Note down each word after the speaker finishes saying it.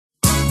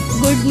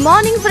Good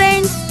morning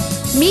friends,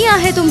 मी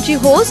आहे तुमची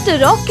host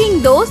rocking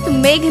दोस्त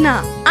मेघना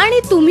आणि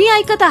तुम्ही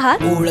ऐकत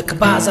आहात ओळख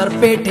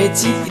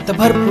बाजारपेठेची इथं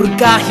भरपूर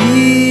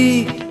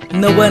काही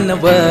नव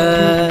नव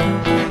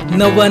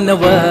नव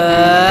नव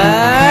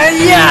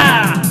या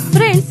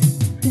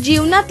फ्रेंड्स,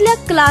 जीवनातल्या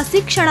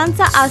क्लासिक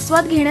क्षणांचा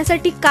आस्वाद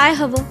घेण्यासाठी काय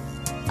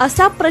हवं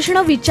असा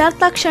प्रश्न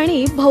विचारता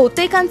क्षणी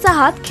बहुतेकांचा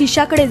हात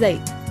खिशाकडे जाईल.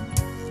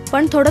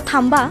 पण थोडं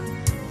थांबा,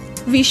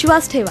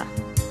 विश्वास ठेवा.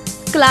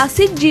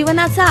 क्लासिक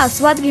जीवनाचा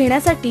आस्वाद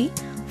घेण्यासाठी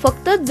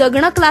फक्त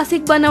जगणं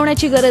क्लासिक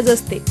बनवण्याची गरज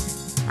असते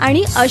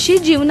आणि अशी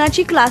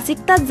जीवनाची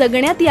क्लासिकता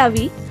जगण्यात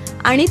यावी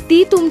आणि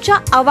ती तुमच्या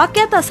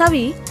आवाक्यात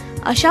असावी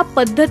अशा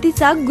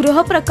पद्धतीचा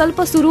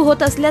गृहप्रकल्प सुरू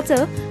होत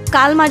असल्याचं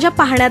काल माझ्या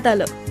पाहण्यात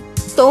आलं.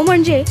 तो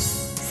म्हणजे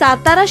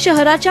सातारा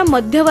शहराच्या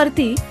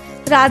मध्यवर्ती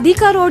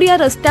राधिका रोड या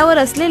रस्त्यावर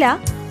असलेल्या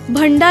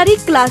भंडारी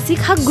क्लासिक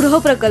हा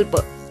गृहप्रकल्प.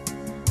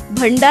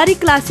 भंडारी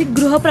क्लासिक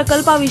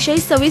गृहप्रकल्पाविषयी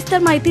सविस्तर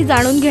माहिती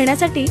जाणून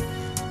घेण्यासाठी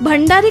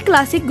भंडारी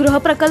क्लासिक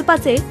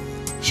गृहप्रकल्पाचे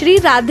श्री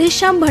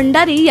राधेश्याम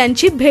भंडारी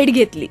यांची भेट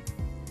घेतली.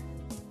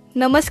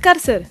 नमस्कार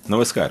सर.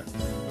 नमस्कार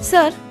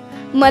सर,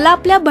 मला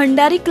आपल्या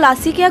भंडारी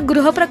क्लासिक या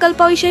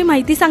गृहप्रकल्पाविषयी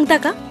माहिती सांगता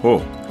का? हो,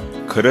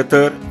 खरं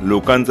तर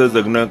लोकांचं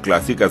जगणं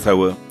क्लासिक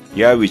असावं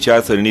या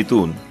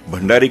विचारसरणीतून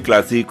भंडारी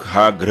क्लासिक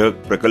हा गृह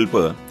प्रकल्प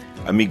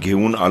आम्ही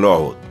घेऊन आलो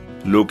आहोत.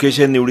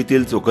 लोकेशन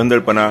निवडीतील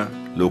चोखंदळपणा,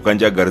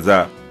 लोकांच्या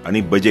गरजा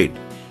आणि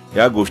बजेट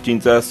या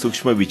गोष्टींचा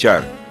सूक्ष्म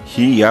विचार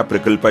ही या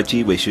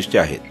प्रकल्पाची वैशिष्ट्ये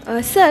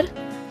आहेत. सर,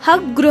 हा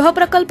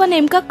गृहप्रकल्प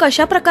नेमका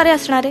कशा प्रकारे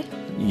असणार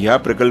आहे? या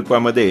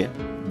प्रकल्पामध्ये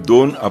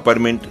 2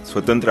 अपार्टमेंट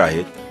स्वतंत्र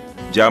आहेत,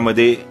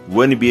 ज्यामध्ये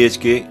 1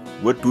 BHK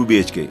व 2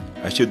 BHK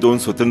असे 2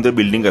 स्वतंत्र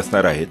बिल्डिंग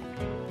असणार आहेत.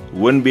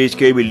 1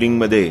 BHK बिल्डिंग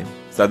मध्ये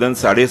साधारण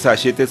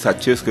 650 ते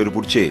 700 स्क्वेअर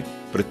फूटचे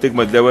प्रत्येक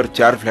मजल्यावर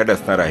 4 फ्लॅट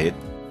असणार आहेत.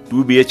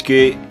 2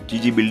 BHK ची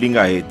जी बिल्डिंग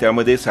आहे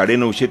त्यामध्ये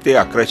 950 ते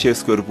 1100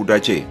 स्क्वेअर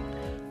फुटाचे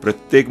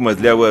प्रत्येक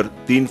मजल्यावर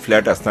 3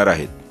 फ्लॅट असणार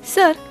आहेत.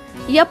 सर,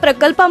 या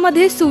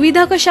प्रकल्पामध्ये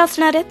सुविधा कशा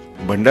असणार आहेत?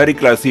 भंडारी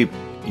क्लासिक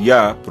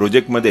या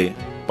प्रोजेक्टमध्ये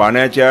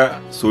पाण्याच्या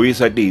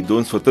सोयीसाठी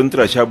 2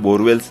 स्वतंत्र अशा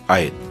बोरवेल्स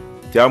आहेत.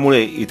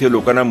 त्यामुळे इथे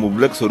लोकांना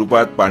मुबलक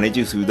स्वरूपात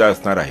पाण्याची सुविधा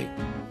असणार आहे.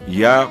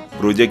 या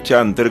प्रोजेक्टच्या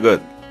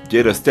अंतर्गत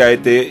जे रस्ते आहेत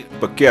ते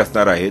पक्के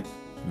असणार आहेत.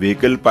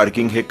 व्हेकल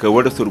पार्किंग हे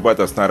कव्हर्ड स्वरूपात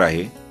असणार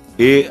आहे.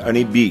 A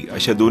आणि B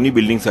अशा दोन्ही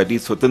बिल्डिंगसाठी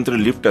स्वतंत्र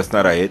लिफ्ट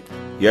असणार आहेत.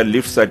 या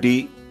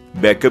लिफ्टसाठी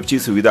बॅकअपची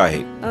सुविधा आहे.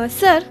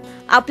 सर,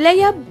 आपल्या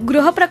या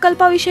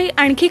गृहप्रकल्पाविषयी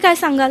आणखी काय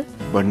सांगाल?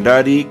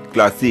 भंडारी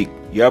क्लासिक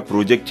या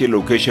प्रोजेक्टचे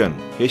लोकेशन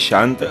हे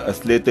शांत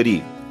असले तरी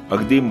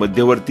अगदी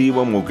मध्यवर्ती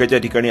व मोक्याच्या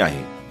ठिकाणी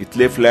आहे.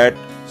 इथले फ्लॅट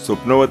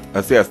स्वप्नवत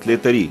असे असले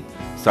तरी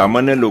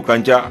सामान्य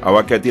लोकांच्या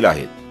आवाक्यातील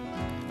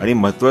आहेत आणि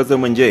महत्त्वाचं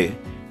म्हणजे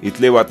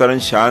इथले वातावरण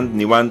शांत,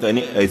 निवांत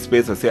आणि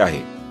ऐसपैस असे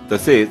आहे.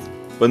 तसेच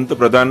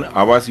पंतप्रधान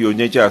आवास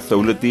योजनेच्या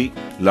सवलती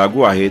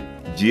लागू आहेत.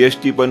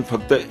 GST पण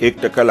फक्त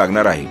 1%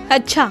 लागणार आहे.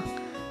 अच्छा.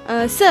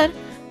 सर,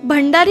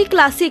 भंडारी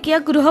क्लासिक या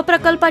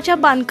गृहप्रकल्पाच्या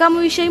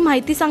बांधकामाविषयी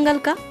माहिती सांगाल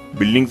का?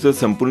 बिल्डिंगचं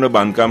संपूर्ण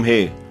बांधकाम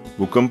हे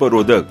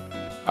भूकंपरोधक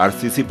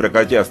RCC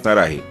प्रकारचे असणार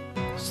आहे.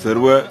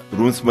 सर्व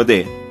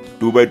रूम्समध्ये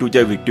 2x2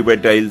 च्या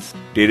विक्टिफाईड टाइल्स,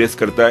 टेरेस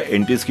करता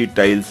anti-skid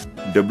tiles,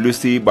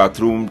 WC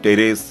bathroom,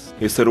 terrace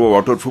हे सर्व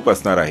वॉटरप्रूफ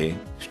असणार आहे.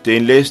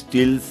 स्टेनलेस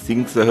स्टील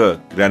सिंकसह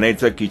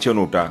ग्रॅनाइटचा किचन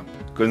ओटा,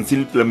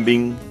 कन्सील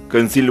प्लंबिंग,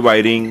 कन्सील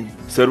वायरिंग,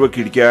 सर्व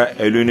खिडक्या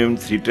ॲल्युमिनियम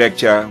 3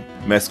 ट्रॅकच्या,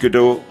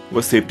 मॉस्किटो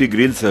व सेफ्टी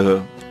ग्रिलसह,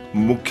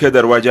 मुख्य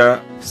दरवाजा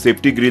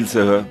सेफ्टी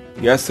ग्रिलसह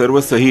या सर्व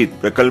सहित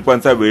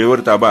प्रकल्पांचा वेळेवर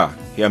ताबा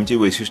हे आमचे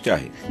वैशिष्ट्य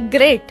आहे.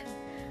 ग्रेट.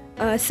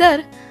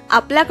 सर,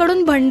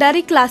 आपल्याकडून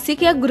भंडारी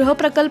क्लासिक या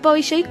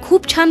गृहप्रकल्पाविषयी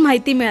खूप छान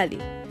माहिती मिळाली.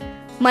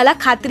 मला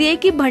खात्री आहे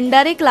की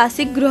भंडारी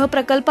क्लासिक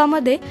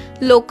गृहप्रकल्पामध्ये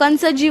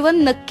लोकांचं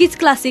जीवन नक्कीच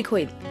क्लासिक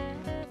होईल.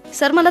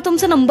 सर, मला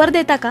तुमचा नंबर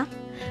देता का?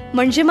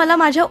 म्हणजे मला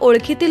माझ्या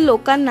ओळखीतील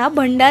लोकांना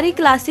भंडारी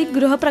क्लासिक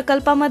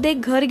गृहप्रकल्पामध्ये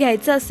घर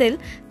घ्यायचं असेल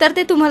तर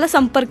ते तुम्हाला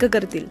संपर्क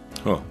करतील.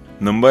 हो,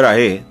 नंबर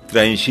आहे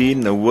 83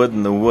 90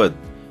 90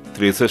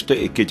 63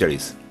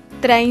 41.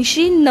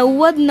 83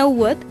 90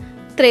 90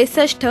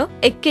 63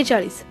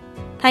 41.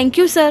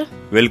 Thank you sir.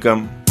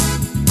 Welcome.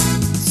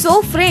 So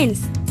friends,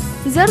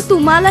 जर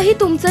तुम्हालाही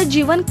तुमचं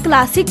जीवन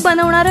क्लासिक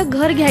बनवणारं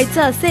घर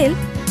घ्यायचं असेल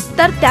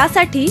तर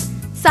त्यासाठी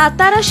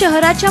सातारा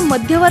शहराच्या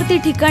मध्यवर्ती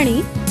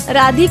ठिकाणी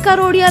राधिका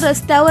रोड या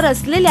रस्त्यावर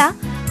असलेल्या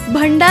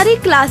भंडारी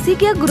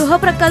क्लासिक या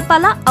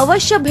गृहप्रकल्पाला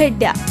अवश्य भेट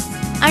द्या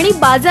आणि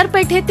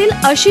बाजारपेठेतील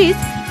अशीच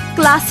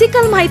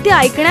क्लासिकल माहिती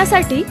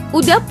ऐकण्यासाठी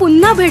उद्या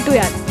पुन्हा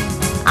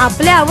भेटूयात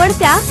आपल्या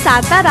आवडत्या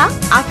सातारा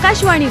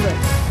आकाशवाणीवर.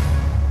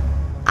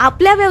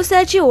 आपल्या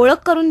व्यवसायाची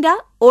ओळख करून द्या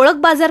ओळख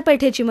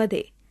बाजारपेठेची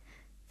मध्ये.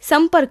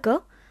 संपर्क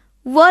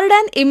word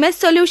and image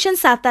solution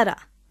Satara.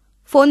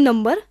 Phone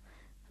number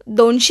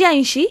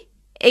 280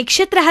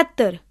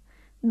 173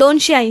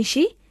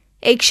 280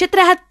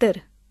 173.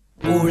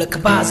 ओळख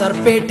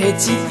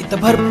बाजारपेठेची इथं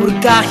भरपूर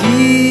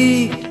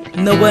काही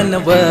नव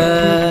नव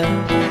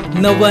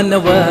नव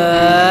नव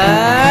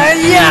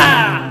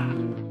या